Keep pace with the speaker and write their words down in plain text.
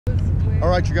All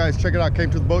right, you guys, check it out.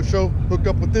 Came to the boat show, hooked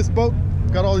up with this boat.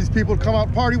 Got all these people to come out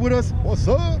and party with us. What's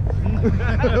up? What's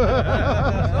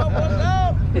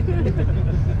up?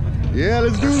 Yeah,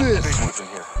 let's do this. Big ones in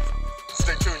here.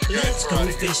 Stay tuned, you guys. Let's go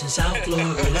fishing South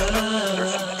Florida.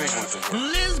 There's some big ones in here.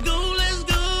 Let's go, let's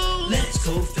go. Let's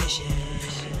go fishing.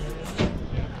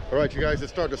 All right, you guys,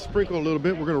 it's starting to sprinkle a little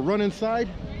bit. We're gonna run inside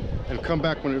and come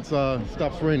back when it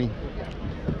stops raining.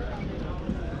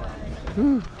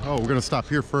 Whew. Oh, we're gonna stop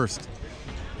here first.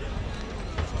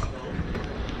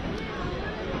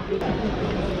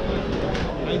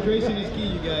 Hydration is key,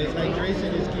 you guys.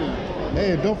 Hydration is key.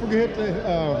 Hey, don't forget to.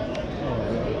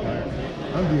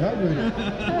 I'm dehydrated.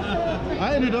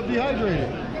 I ended up dehydrated.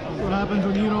 That's what happens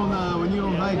when you don't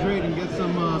hydrate and get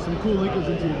some cool liquids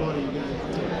into your body, you guys.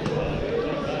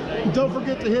 Don't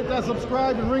forget to hit that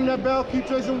subscribe and ring that bell. Keep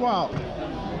chasing wild.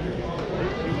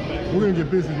 We're gonna get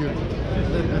busy here.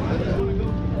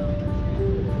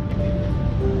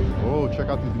 Oh, check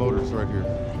out these motors right here.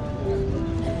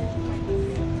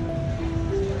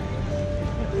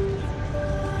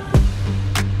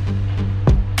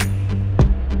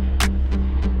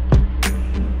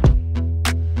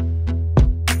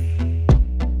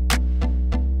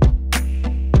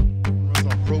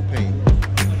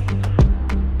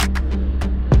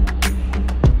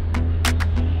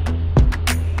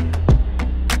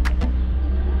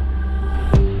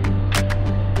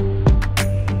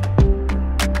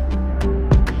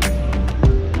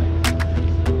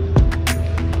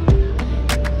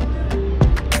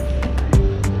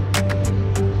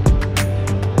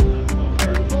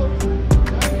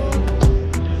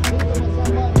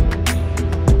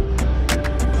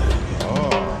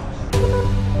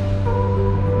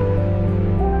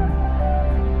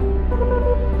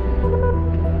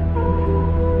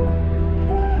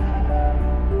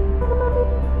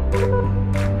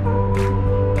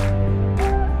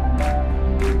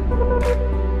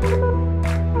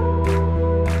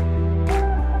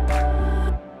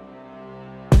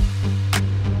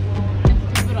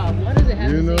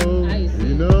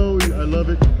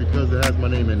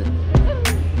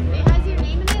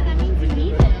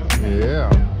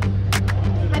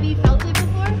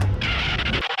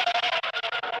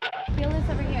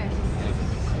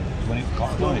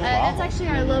 That's actually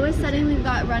our lowest setting we've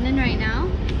got running right now.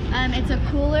 It's a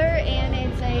cooler and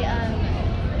it's a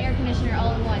air conditioner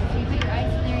all in one. So you put your ice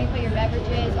in there, you put your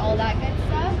beverages, all that good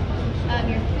stuff.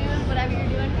 Your food, whatever you're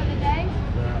doing for the day.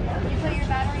 You put your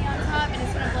battery on top and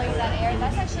it's going to blow you that air.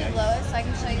 That's actually the lowest, so I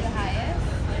can show you the highest.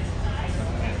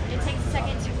 It takes a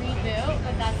second to reboot,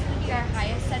 but that's going to be our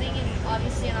highest setting. And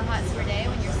obviously on a hot summer day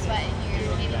when you're sweating,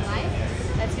 you're gaining life,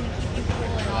 that's going to keep you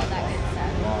cool and all that good stuff.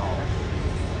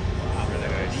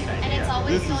 And it's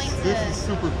always This is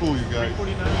super cool, you guys. Yeah.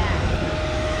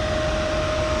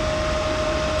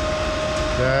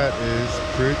 That is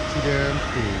pretty damn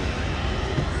cool.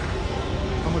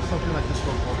 How much something like this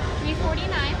go for?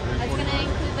 $349. That's going to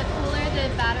include the cooler, the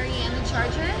battery, and the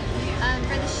charger.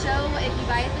 For the show, if you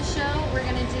buy at the show, we're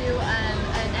going to do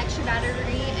an extra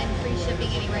battery and free shipping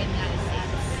anywhere in the United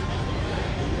States.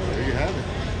 There you have it.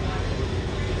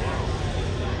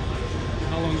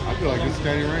 How long? I feel like just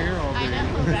standing right here all day. I know,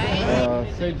 right?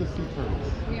 Save the sea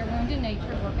turtles. We are going to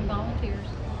nature, working volunteers.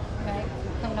 Okay,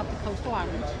 coming up the coastal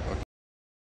islands.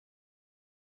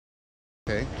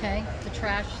 Okay. Okay, the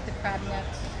trash, the crab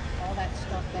nets, all that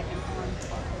stuff that can harm.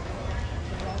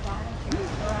 We're all volunteers.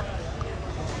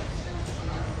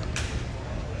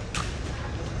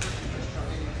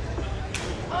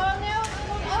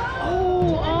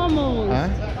 Oh, almost. Huh?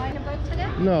 Buying a boat today?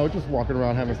 No, just walking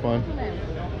around having fun.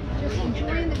 Just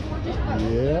enjoying the gorgeous weather.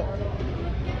 Yeah.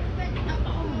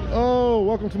 Oh,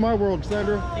 welcome to my world,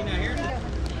 Sandra.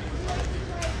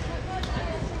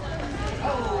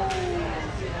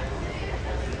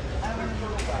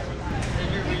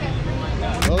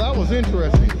 Well, that was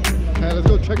interesting. Now let's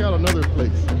go check out another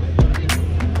place.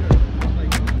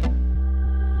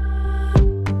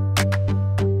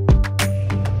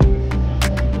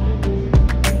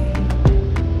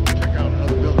 Check out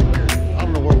another building here. I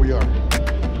don't know where we are.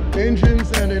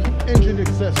 Engines and engine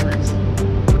accessories.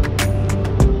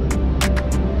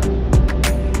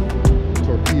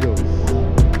 Torpedoes.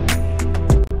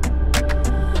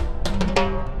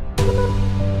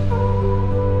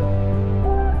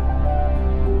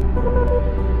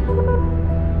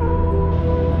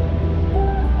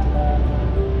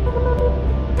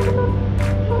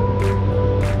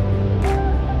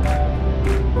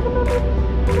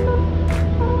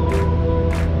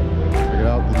 Check it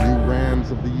out, the new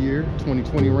Rams of the year,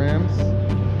 2020 Rams.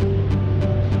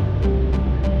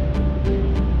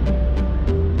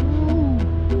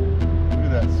 Look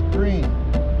at that screen.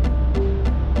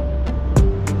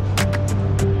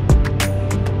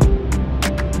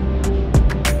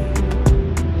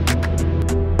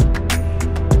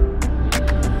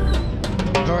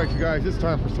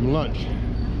 time for some lunch.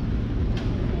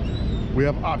 We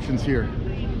have options here.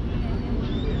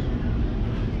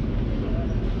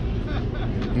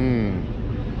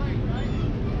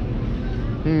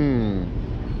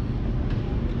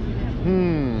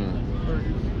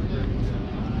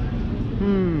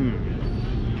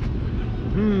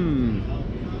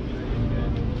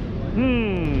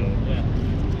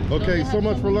 Okay, so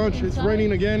much for lunch. It's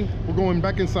raining again. We're going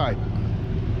back inside.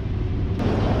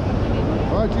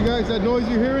 All right, you guys, that noise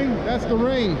you're hearing, that's the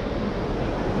rain.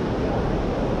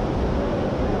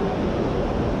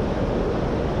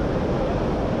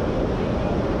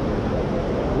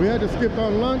 We had to skip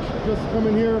on lunch just to come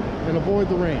in here and avoid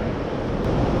the rain.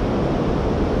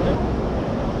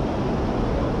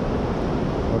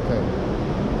 Okay.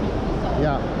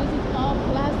 Yeah. This is all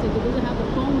plastic. It doesn't have the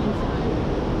foam inside.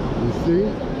 You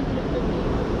see?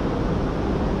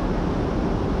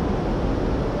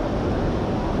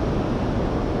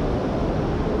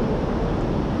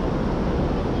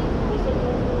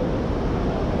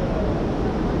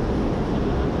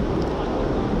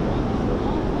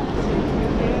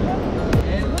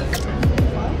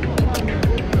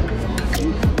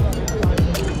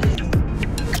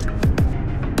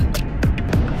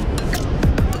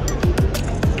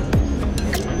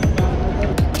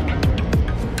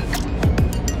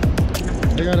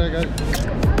 I got it.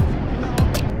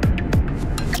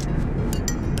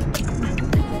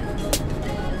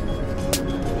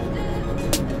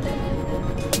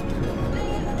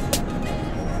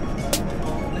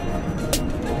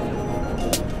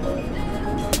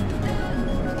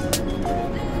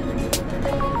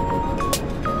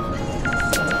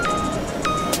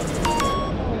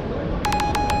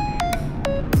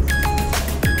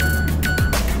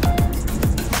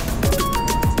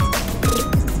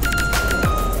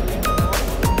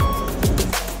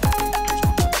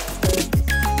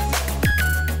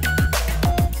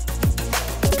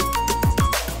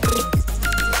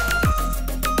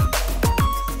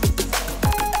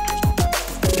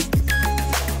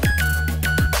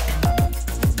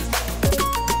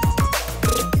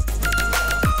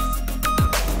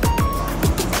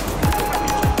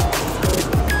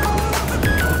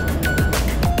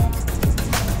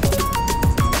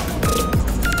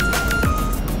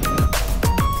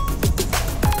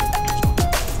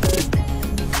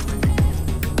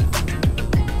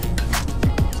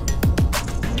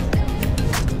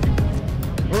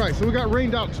 So we got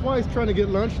rained out twice trying to get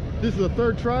lunch. This is the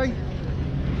third try.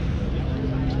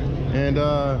 And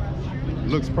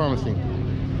looks promising.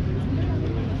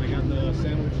 I got the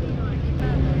sandwich.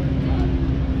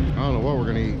 I don't know what we're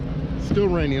gonna eat. Still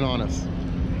raining on us.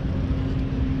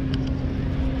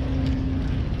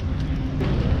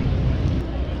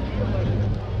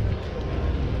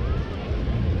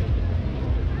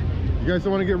 You guys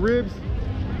don't want to get ribs?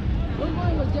 We're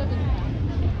going with Jeff and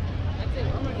Tammy. That's it.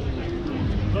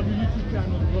 Love your YouTube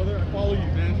channel, brother. I follow you,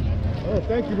 man. Oh,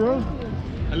 thank you, bro.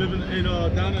 I live in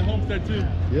down in Homestead too.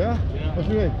 Yeah? What's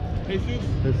your name? Jesus.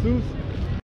 Jesus?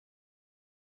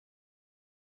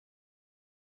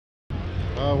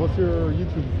 What's your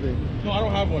YouTube thing? No, I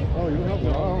don't have one. Oh, you don't have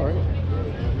one? Oh, all right.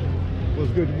 Well,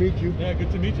 it's good to meet you. Yeah,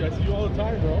 good to meet you. I see you all the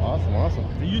time, bro. Awesome, awesome.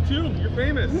 And you too. You're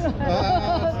famous.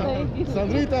 Thank you.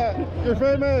 Sandrita, you're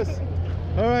famous.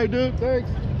 All right, dude. Thanks.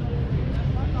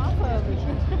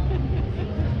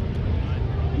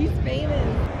 He's famous.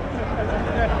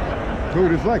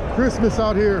 Dude, it's like Christmas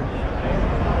out here.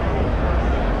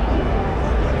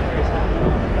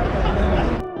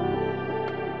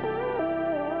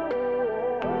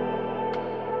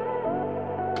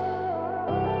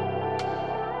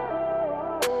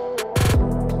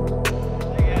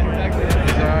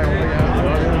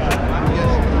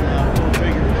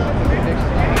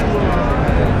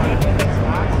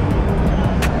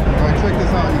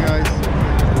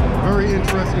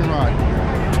 Interesting rod.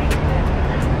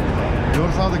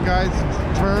 Notice how the guys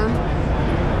turn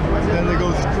and then they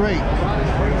go straight.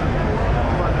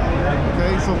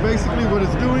 Okay, so basically what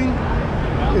it's doing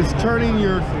is turning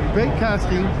your bait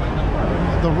casting,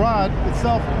 the rod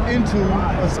itself, into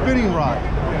a spinning rod.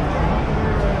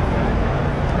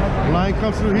 Line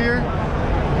comes through here,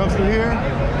 comes through here,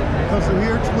 comes through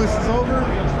here, twists over,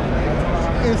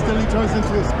 instantly turns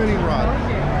into a spinning rod.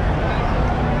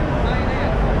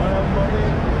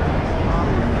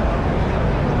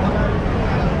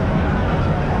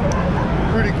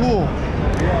 Pretty cool.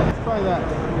 Yeah, let's try that.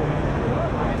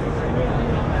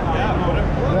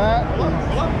 That is,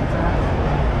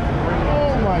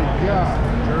 oh my god.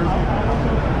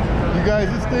 You guys,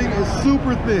 this thing is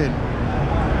super thin. A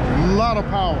lot of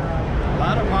power. A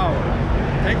lot of power.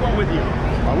 Take one with you.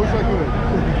 I wish I could.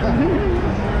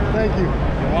 Thank you.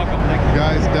 You're welcome. Thank you.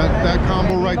 Guys, that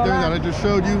combo right there that I just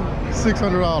showed you,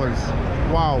 $600.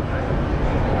 Wow.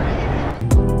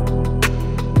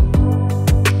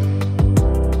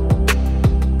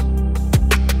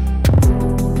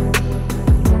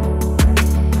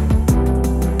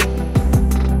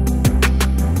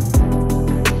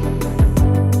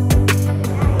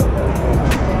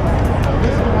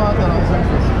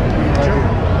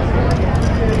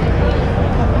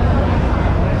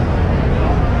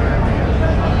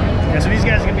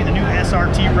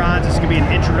 Rods. This is going to be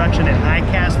an introduction at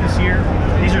Kast this year.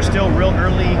 These are still real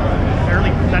early,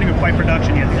 not even quite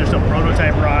production yet. These are still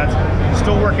prototype rods.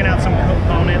 Still working out some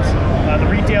components. The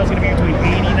retail is going to be between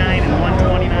 $89 and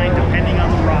 $129 depending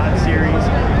on the rod series.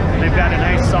 They've got a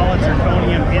nice solid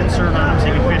zirconium insert on them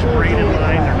so you can fish braided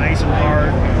line. They're nice and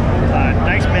hard.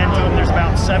 Nice bend to them. There's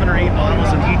about 7 or 8 models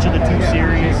in each of the 2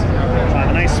 series.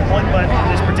 A nice split butt,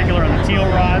 in this particular on the teal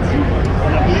rods.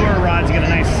 On the bluer rods, you get a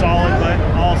nice solid butt,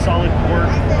 all solid cork.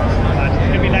 It's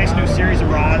going to be a nice new series of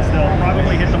rods. They'll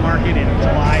probably hit the market in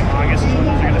July, August is when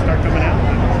those are going to start coming out.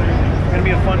 It's going to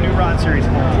be a fun new rod series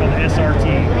for them. It's called the SRT.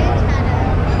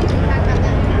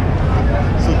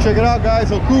 So check it out,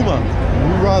 guys. Okuma.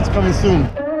 New rods coming soon.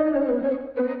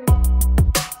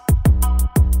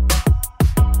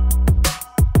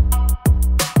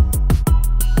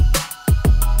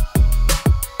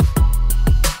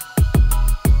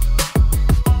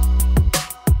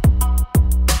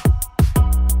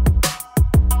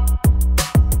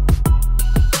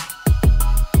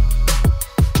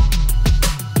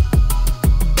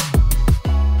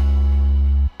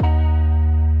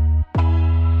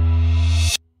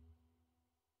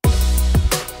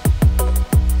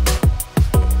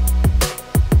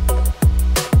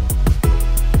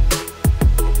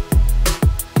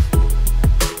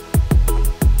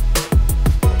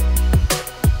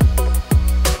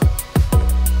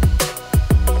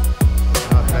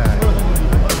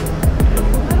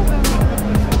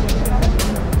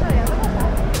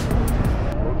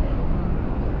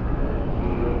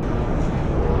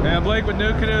 With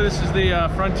NuCanoe, this is the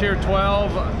Frontier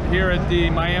 12 here at the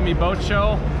Miami Boat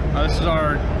Show. This is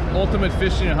our ultimate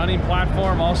fishing and hunting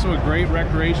platform, also a great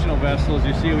recreational vessel. As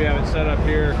you see, we have it set up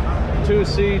here. 2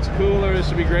 seats, cooler. This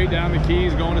would be great down the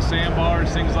Keys, going to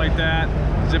sandbars, things like that,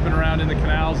 zipping around in the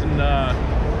canals and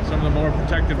some of the more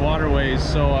protected waterways.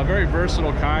 So a very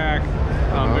versatile kayak,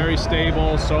 very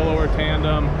stable, solo or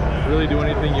tandem, really do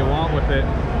anything you want with it.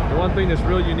 The one thing that's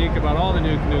really unique about all the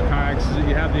NuCanoe kayaks is that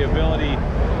you have the ability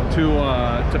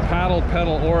to paddle,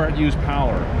 pedal, or use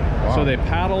power. Wow. So they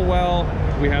paddle well.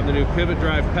 We have the new pivot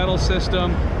drive pedal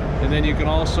system, and then you can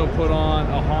also put on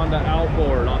a Honda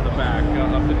outboard on the back,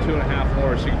 up to 2.5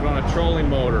 horse. You can put on a trolling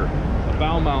motor, a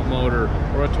bow mount motor,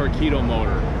 or a torpedo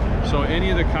motor. So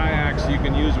any of the kayaks you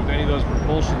can use with any of those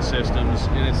propulsion systems,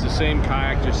 and it's the same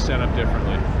kayak, just set up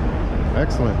differently.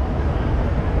 Excellent.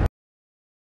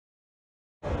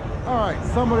 All right,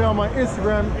 somebody on my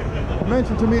Instagram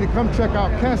mentioned to me to come check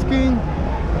out Kast King.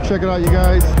 Check it out, you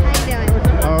guys. How you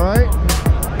doing? All right.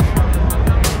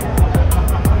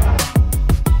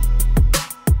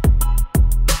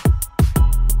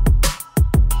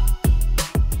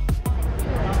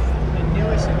 The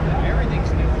newest,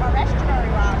 everything's new. Our estuary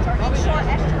rods, our inshore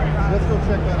estuary rods. Let's go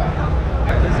check that out.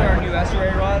 These are our new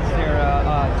estuary rods. They're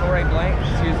Torre blank.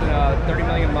 It's using a 30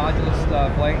 million modulus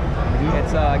blank.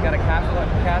 It's got a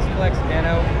Castflex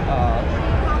nano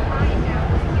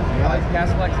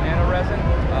resin.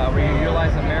 We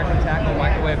utilize American tackle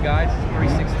microwave guides.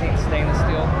 3/16 stainless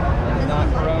steel. It does not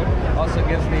corrode. Also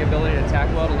gives the ability to tack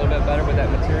weld a little bit better with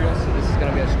that material. So this is going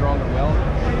to be a stronger weld.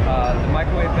 The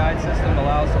microwave guide system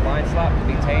allows the line slop to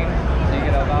be tamed. So you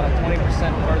get about a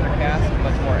 20% further cast,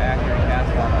 much more accurate cast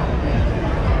out of it.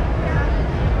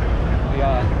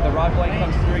 The rod blank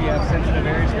comes through. You have sensitive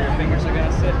areas where your fingers are going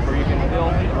to sit, where you can feel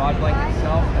the rod blank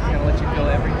itself. It's going to let you feel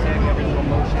every tick, every little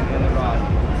motion in the rod.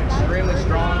 It's extremely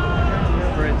strong.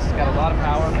 It's got a lot of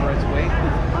power for its weight.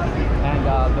 And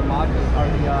the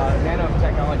nano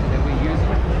technology that we use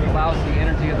allows the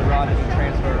energy of the rod to be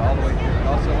transferred all the way through. It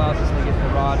also allows us to get the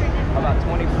rod about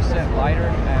 20% lighter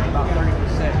and about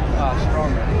 30%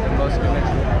 stronger than most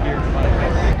conventional gear.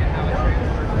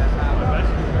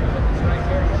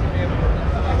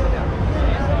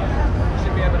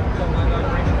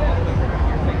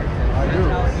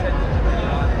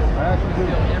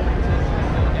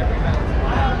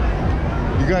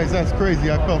 You guys, that's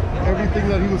crazy. I felt everything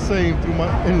that he was saying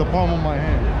in the palm of my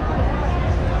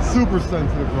hand. Super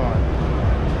sensitive rod.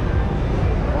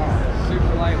 Wow.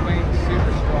 Super lightweight,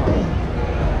 super strong.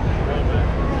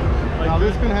 Now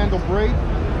this can handle braid?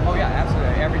 Oh yeah,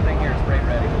 absolutely. Everything here is braid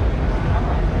ready.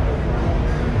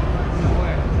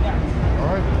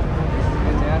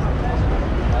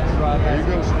 rod There has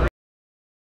you go. extreme.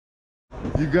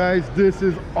 You guys, this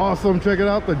is awesome. Check it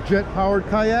out, the jet powered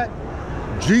kayak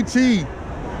GT.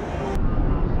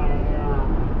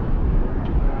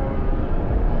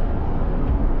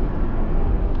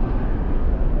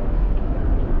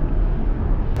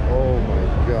 Oh my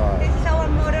God. This is our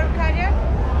motor carrier.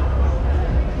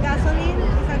 Gasoline,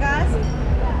 it's a gas.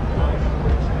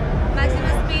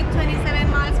 Maximum speed 27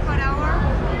 miles per hour.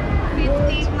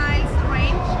 50 miles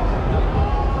range.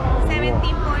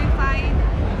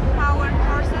 17.5 power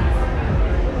horses.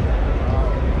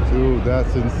 Dude,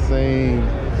 that's insane.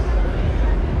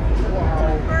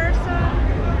 Two-person.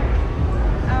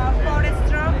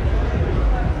 4-stroke.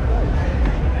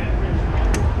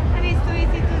 And it's too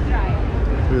easy to drive.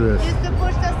 Look at this. Just to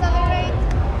push the accelerate,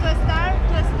 to start,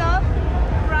 to stop,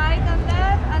 right and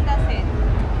left, and that's it.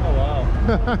 Oh wow.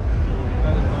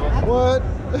 What?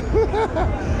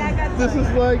 Like a This toy. is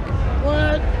like,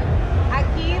 what? A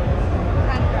kid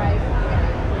can drive.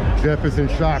 Jeff is in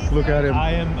shock. Look at him.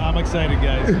 I'm excited,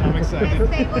 guys. I'm The excited.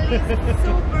 stable is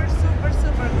super, super,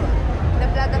 super good. The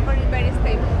platform is very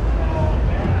stable.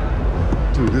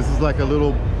 Dude, this is like a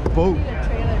little boat. Need a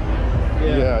trailer.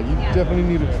 Yeah, you definitely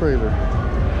need a trailer.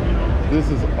 This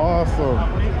is awesome.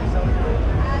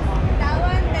 That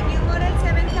one, the new model,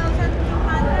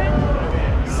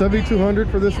 7,200. 7,200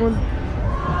 for this one?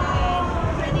 The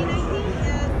 2019 is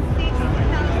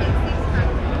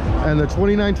 6,600. And the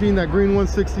 2019, that green one,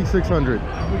 6,600. The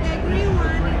green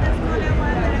one is the smaller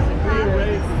one that we have.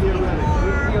 It's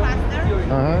more faster.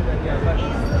 Uh-huh.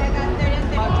 It's like a 30 and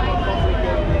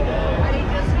 35. And it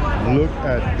just works. Look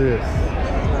at this.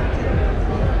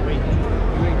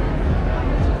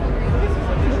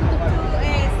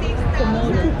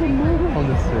 On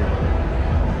this thing.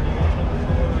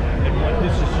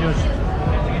 This is just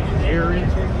air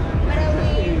into.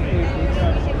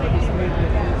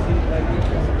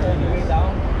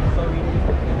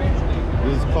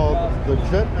 This is called the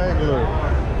Jet Angler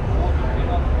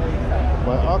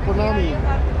by Okuma.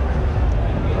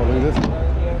 Oh, look at this one.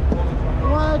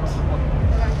 What?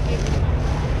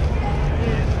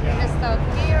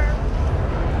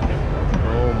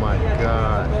 Oh my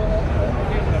God.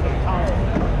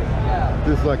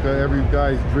 This is like every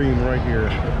guy's dream right here.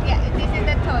 Yeah, this is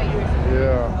the toy.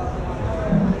 Yeah.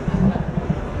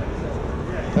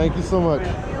 Thank you so much.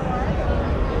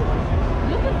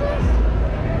 Look at this.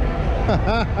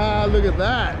 Look at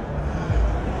that.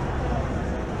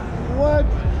 What?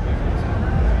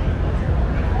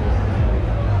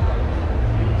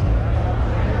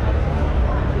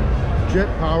 Jet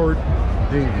powered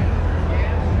dinghy.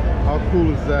 How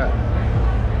cool is that?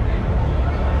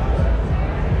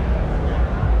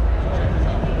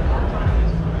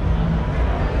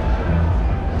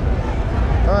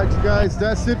 All right, you guys,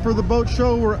 that's it for the boat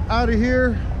show. We're out of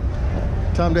here.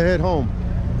 Time to head home.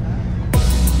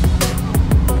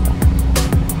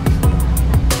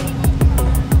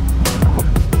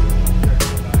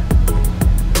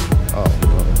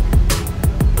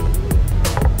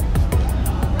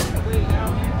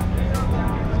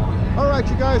 All right,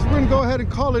 you guys, we're gonna go ahead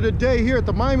and call it a day here at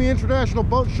the Miami International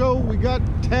Boat Show. We got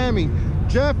Tammy,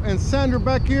 Jeff, and Sandra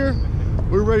back here.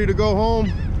 We're ready to go home.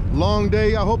 Long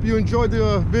day. I hope you enjoyed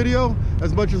the video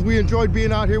as much as we enjoyed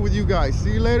being out here with you guys.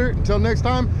 See you later. Until next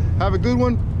time, have a good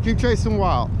one. Keep chasing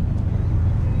wild.